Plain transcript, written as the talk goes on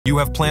You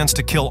have plans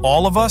to kill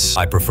all of us?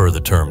 I prefer the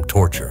term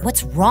torture.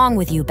 What's wrong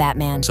with you,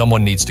 Batman?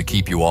 Someone needs to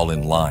keep you all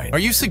in line. Are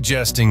you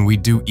suggesting we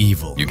do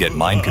evil? You get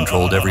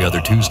mind-controlled every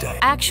other Tuesday.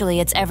 Actually,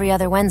 it's every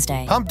other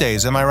Wednesday. Hump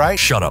days, am I right?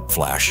 Shut up,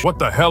 Flash. What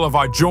the hell have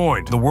I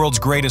joined? The world's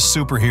greatest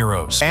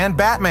superheroes. And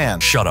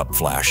Batman. Shut up,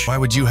 Flash. Why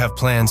would you have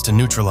plans to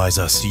neutralize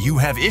us? Do you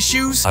have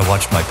issues? I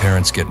watched my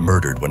parents get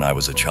murdered when I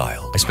was a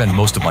child. I spend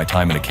most of my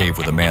time in a cave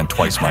with a man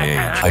twice my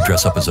age. I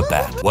dress up as a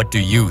bat. What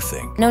do you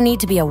think? No need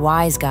to be a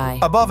wise guy.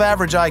 Above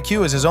average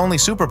IQ is his only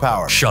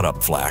superpower. Shut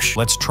up, Flash.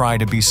 Let's try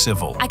to be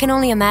civil. I can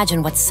only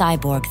imagine what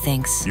Cyborg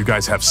thinks. You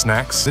guys have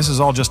snacks? This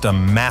is all just a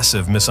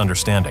massive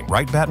misunderstanding,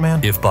 right,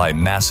 Batman? If by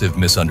massive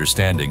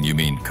misunderstanding you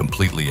mean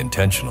completely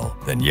intentional,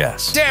 then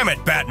yes. Damn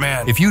it,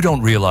 Batman! If you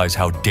don't realize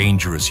how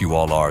dangerous you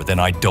all are, then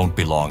I don't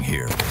belong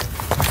here.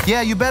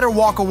 Yeah, you better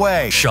walk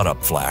away. Shut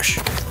up, Flash.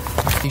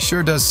 He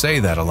sure does say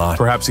that a lot.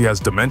 Perhaps he has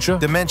dementia?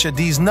 Dementia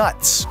D's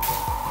nuts.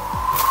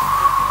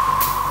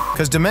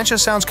 Because dementia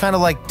sounds kind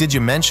of like did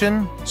you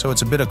mention? So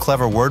it's a bit of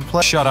clever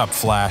wordplay. Shut up,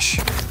 Flash.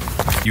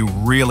 You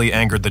really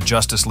angered the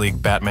Justice League,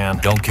 Batman.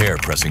 Don't care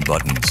pressing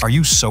buttons. Are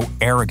you so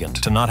arrogant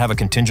to not have a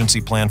contingency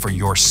plan for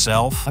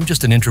yourself? I'm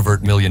just an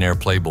introvert millionaire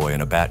playboy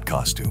in a bat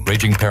costume.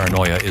 Raging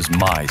paranoia is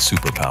my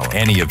superpower.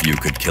 Any of you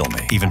could kill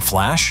me. Even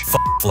Flash?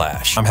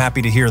 Flash. I'm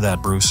happy to hear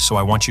that, Bruce, so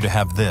I want you to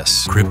have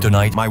this.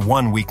 Kryptonite? My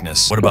one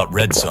weakness. What about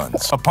red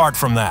suns? Apart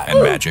from that.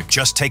 And magic?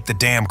 Just take the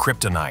damn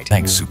kryptonite.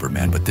 Thanks,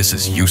 Superman, but this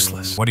is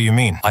useless. What do you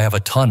mean? I have a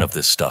ton of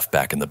this stuff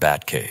back in the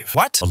Batcave.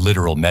 What? A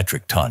literal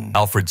metric ton.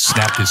 Alfred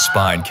snapped his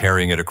spine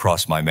carrying it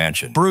across my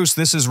mansion. Bruce,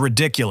 this is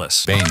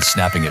ridiculous. Bane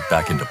snapping it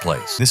back into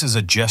place. This is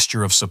a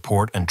gesture of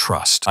support and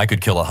trust. I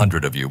could kill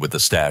 100 of you with the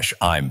stash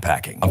I'm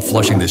packing. I'm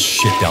flushing this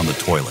shit down the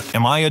toilet.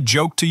 Am I a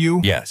joke to you?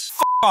 Yes.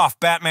 Off,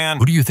 Batman.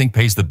 Who do you think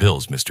pays the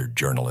bills, Mr.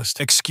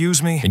 Journalist?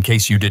 Excuse me? In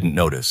case you didn't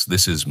notice,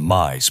 this is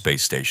my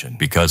space station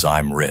because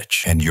I'm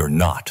rich and you're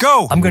not.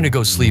 Go! I'm gonna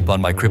go sleep on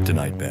my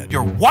kryptonite bed.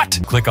 You're what?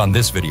 Click on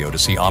this video to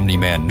see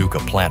Omni-Man nuke a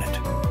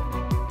planet.